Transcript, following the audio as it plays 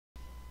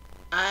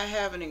I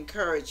have an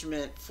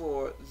encouragement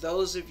for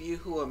those of you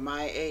who are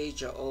my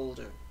age or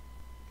older.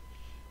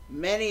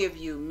 Many of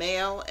you,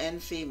 male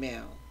and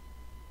female,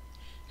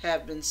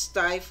 have been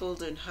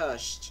stifled and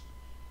hushed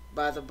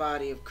by the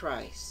body of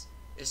Christ,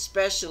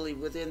 especially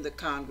within the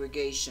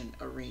congregation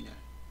arena.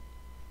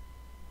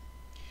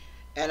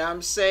 And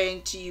I'm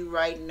saying to you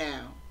right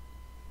now,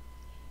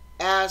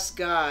 ask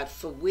God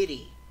for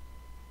witty,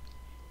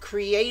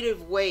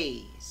 creative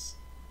ways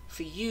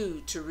for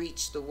you to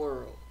reach the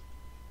world.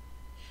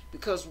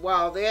 Because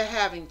while they're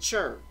having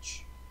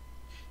church,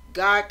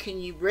 God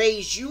can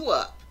raise you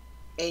up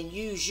and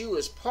use you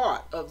as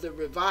part of the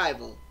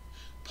revival,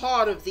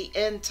 part of the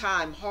end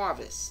time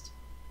harvest.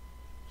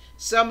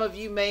 Some of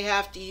you may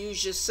have to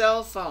use your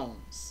cell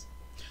phones.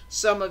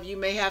 Some of you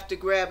may have to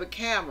grab a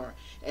camera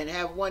and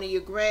have one of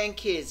your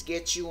grandkids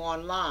get you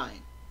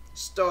online.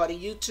 Start a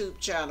YouTube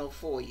channel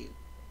for you.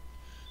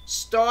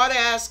 Start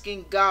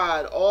asking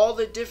God all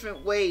the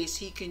different ways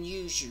He can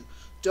use you.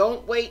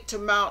 Don't wait to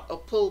mount a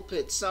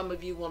pulpit. Some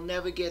of you will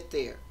never get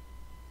there.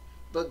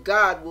 But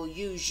God will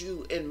use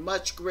you in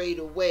much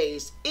greater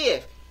ways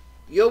if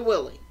you're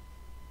willing.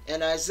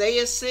 In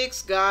Isaiah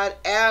 6, God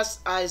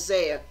asked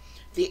Isaiah,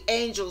 the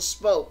angel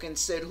spoke and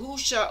said, who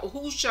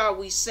shall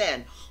we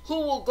send? Who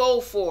will go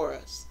for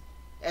us?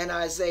 And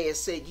Isaiah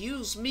said,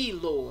 use me,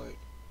 Lord.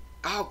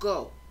 I'll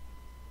go.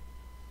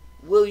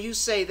 Will you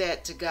say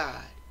that to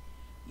God?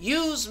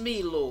 Use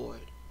me,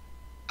 Lord.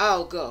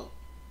 I'll go.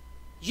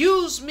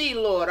 Use me,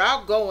 Lord.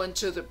 I'll go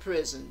into the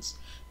prisons.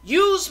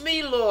 Use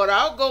me, Lord.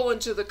 I'll go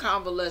into the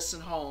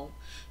convalescent home.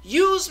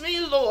 Use me,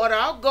 Lord.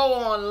 I'll go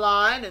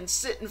online and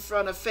sit in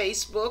front of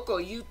Facebook or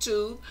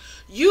YouTube.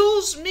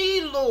 Use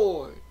me,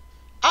 Lord.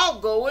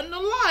 I'll go in the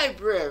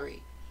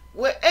library.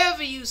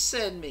 Wherever you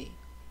send me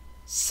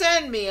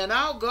and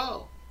I'll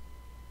go.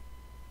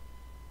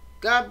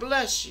 God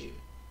bless you.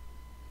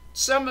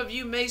 Some of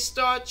you may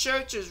start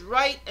churches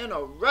right in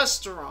a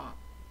restaurant.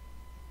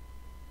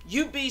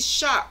 You'd be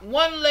shocked.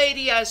 One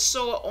lady I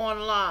saw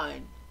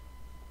online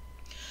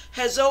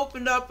has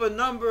opened up a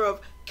number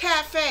of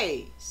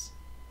cafes.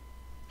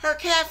 Her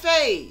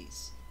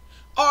cafes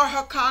are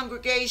her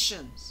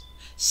congregations.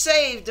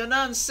 Saved and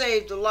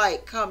unsaved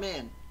alike come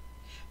in.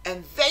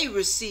 And they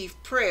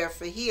receive prayer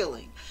for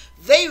healing.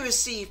 They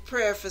receive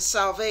prayer for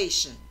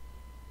salvation.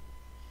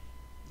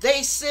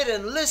 They sit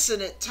and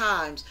listen at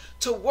times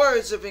to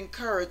words of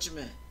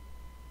encouragement.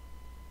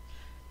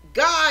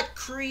 God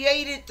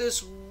created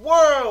this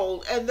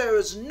world, and there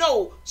is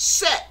no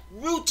set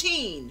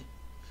routine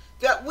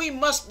that we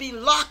must be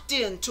locked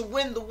in to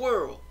win the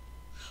world.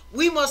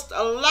 We must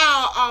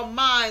allow our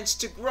minds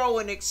to grow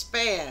and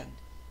expand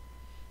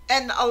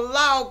and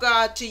allow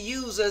God to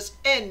use us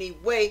any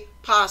way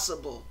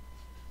possible,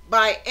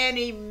 by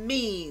any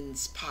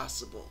means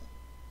possible.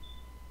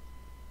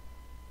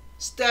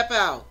 Step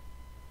out.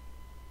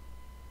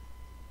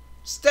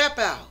 Step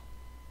out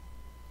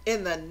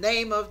in the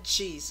name of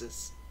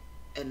Jesus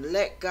and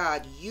let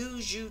God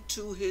use you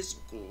to His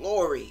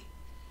glory.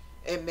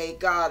 And may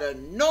God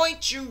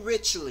anoint you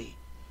richly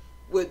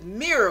with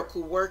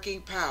miracle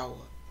working power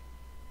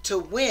to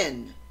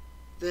win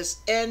this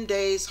end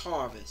days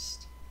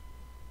harvest.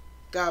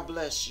 God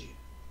bless you.